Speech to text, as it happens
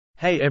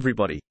Hey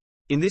everybody!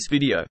 In this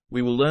video,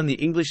 we will learn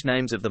the English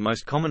names of the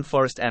most common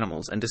forest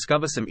animals and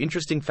discover some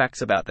interesting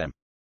facts about them.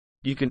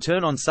 You can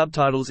turn on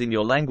subtitles in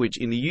your language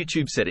in the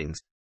YouTube settings.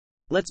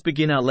 Let's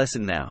begin our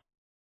lesson now.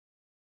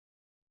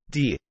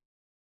 Deer.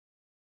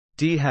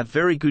 Deer have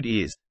very good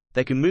ears.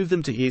 They can move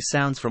them to hear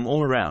sounds from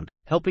all around,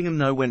 helping them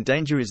know when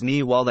danger is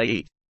near while they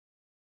eat.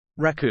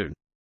 Raccoon.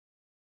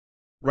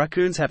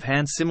 Raccoons have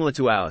hands similar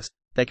to ours.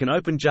 They can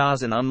open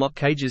jars and unlock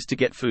cages to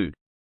get food.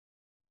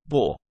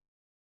 Boar.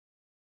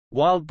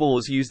 Wild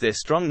boars use their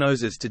strong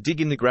noses to dig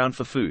in the ground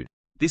for food.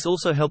 This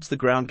also helps the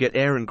ground get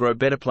air and grow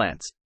better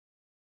plants.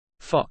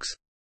 Fox.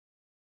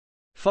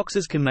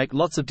 Foxes can make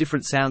lots of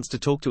different sounds to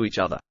talk to each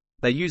other.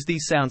 They use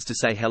these sounds to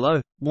say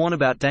hello, warn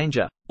about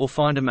danger, or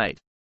find a mate.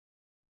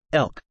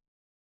 Elk.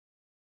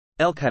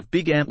 Elk have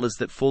big antlers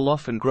that fall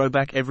off and grow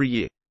back every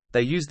year.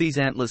 They use these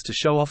antlers to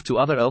show off to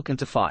other elk and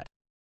to fight.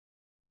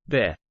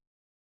 Bear.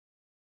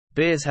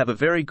 Bears have a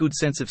very good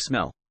sense of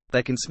smell.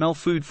 They can smell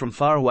food from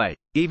far away,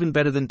 even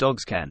better than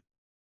dogs can.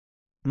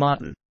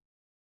 Marten.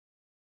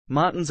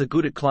 Martens are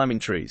good at climbing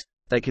trees.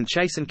 They can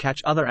chase and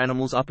catch other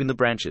animals up in the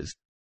branches.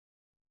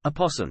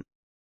 Opossum.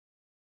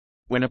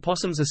 When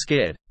opossums are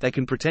scared, they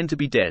can pretend to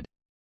be dead.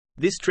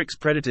 This tricks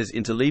predators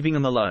into leaving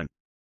them alone.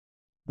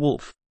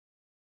 Wolf.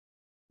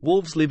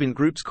 Wolves live in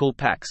groups called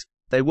packs.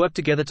 They work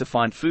together to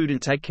find food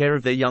and take care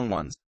of their young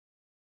ones.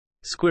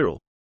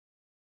 Squirrel.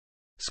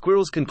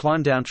 Squirrels can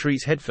climb down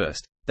trees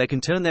headfirst. They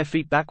can turn their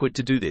feet backward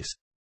to do this.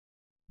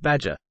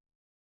 Badger.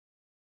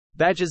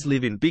 Badgers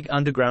live in big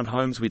underground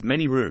homes with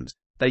many rooms.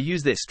 They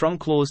use their strong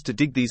claws to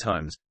dig these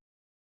homes.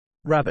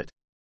 Rabbit.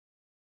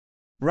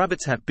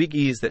 Rabbits have big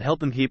ears that help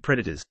them hear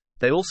predators.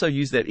 They also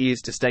use their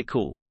ears to stay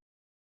cool.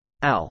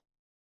 Owl.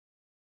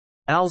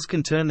 Owls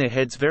can turn their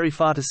heads very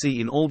far to see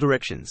in all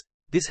directions.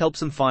 This helps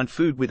them find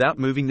food without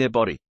moving their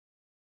body.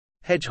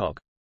 Hedgehog.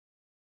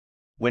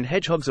 When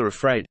hedgehogs are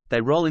afraid,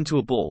 they roll into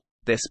a ball.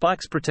 Their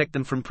spikes protect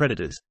them from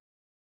predators.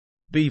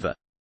 Beaver.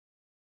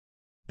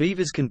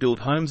 Beavers can build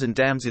homes and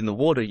dams in the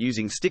water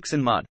using sticks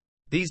and mud.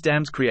 These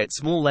dams create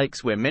small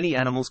lakes where many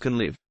animals can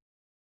live.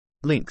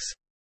 Lynx.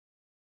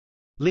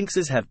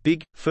 Lynxes have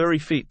big, furry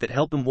feet that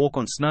help them walk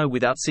on snow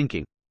without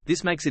sinking.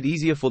 This makes it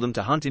easier for them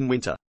to hunt in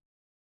winter.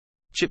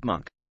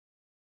 Chipmunk.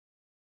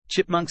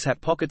 Chipmunks have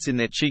pockets in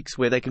their cheeks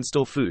where they can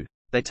store food.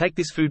 They take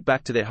this food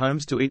back to their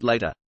homes to eat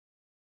later.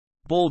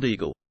 Bald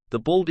eagle. The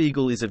bald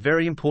eagle is a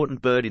very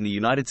important bird in the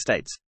United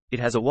States. It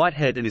has a white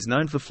head and is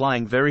known for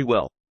flying very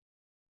well.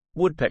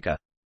 Woodpecker.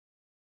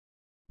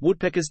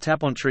 Woodpeckers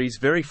tap on trees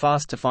very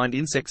fast to find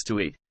insects to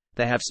eat.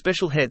 They have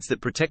special heads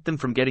that protect them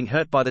from getting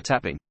hurt by the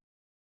tapping.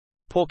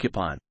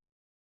 Porcupine.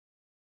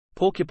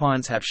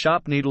 Porcupines have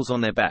sharp needles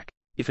on their back.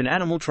 If an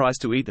animal tries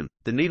to eat them,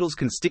 the needles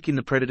can stick in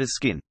the predator's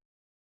skin.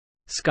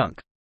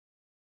 Skunk.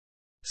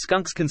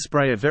 Skunks can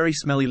spray a very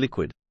smelly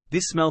liquid.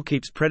 This smell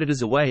keeps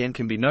predators away and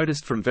can be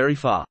noticed from very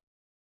far.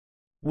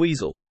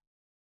 Weasel.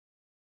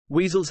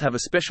 Weasels have a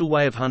special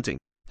way of hunting.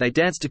 They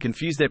dance to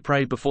confuse their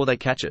prey before they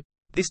catch it.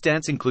 This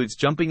dance includes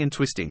jumping and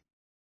twisting.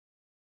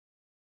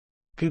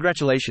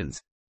 Congratulations!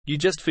 You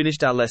just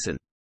finished our lesson.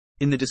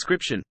 In the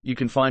description, you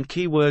can find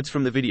key words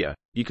from the video.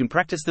 You can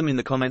practice them in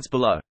the comments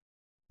below.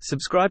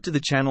 Subscribe to the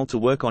channel to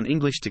work on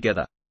English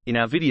together. In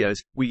our videos,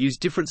 we use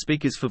different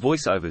speakers for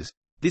voiceovers.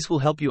 This will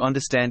help you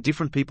understand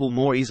different people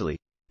more easily.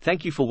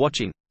 Thank you for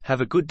watching.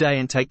 Have a good day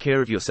and take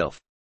care of yourself.